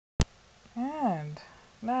And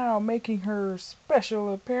now making her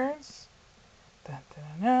special appearance. Dun,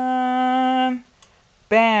 dun, dun.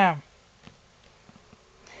 Bam!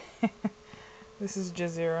 This is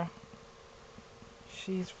Jazira.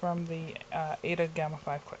 She's from the Eta Gamma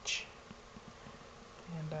 5 clutch.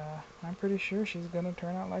 And I'm pretty sure she's gonna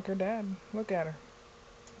turn out like her dad. Look at her.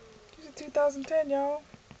 She's a 2010, y'all.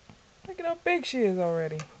 Look at how big she is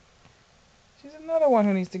already. She's another one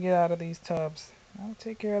who needs to get out of these tubs. I'll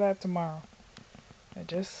take care of that tomorrow. I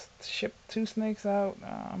just shipped 2 snakes out.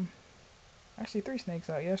 Actually 3 snakes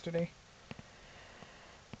out yesterday.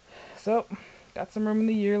 So, got some room in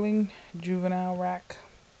the yearling juvenile rack.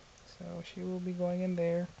 So she will be going in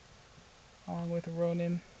there along with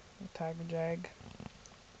Ronin, the Tiger Jag.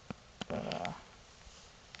 But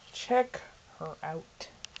check her out.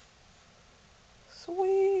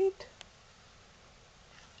 Sweet.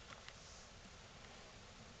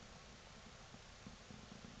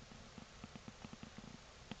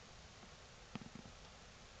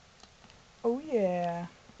 Oh yeah.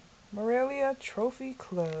 Morelia Trophy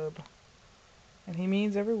Club. And he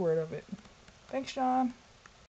means every word of it. Thanks, John.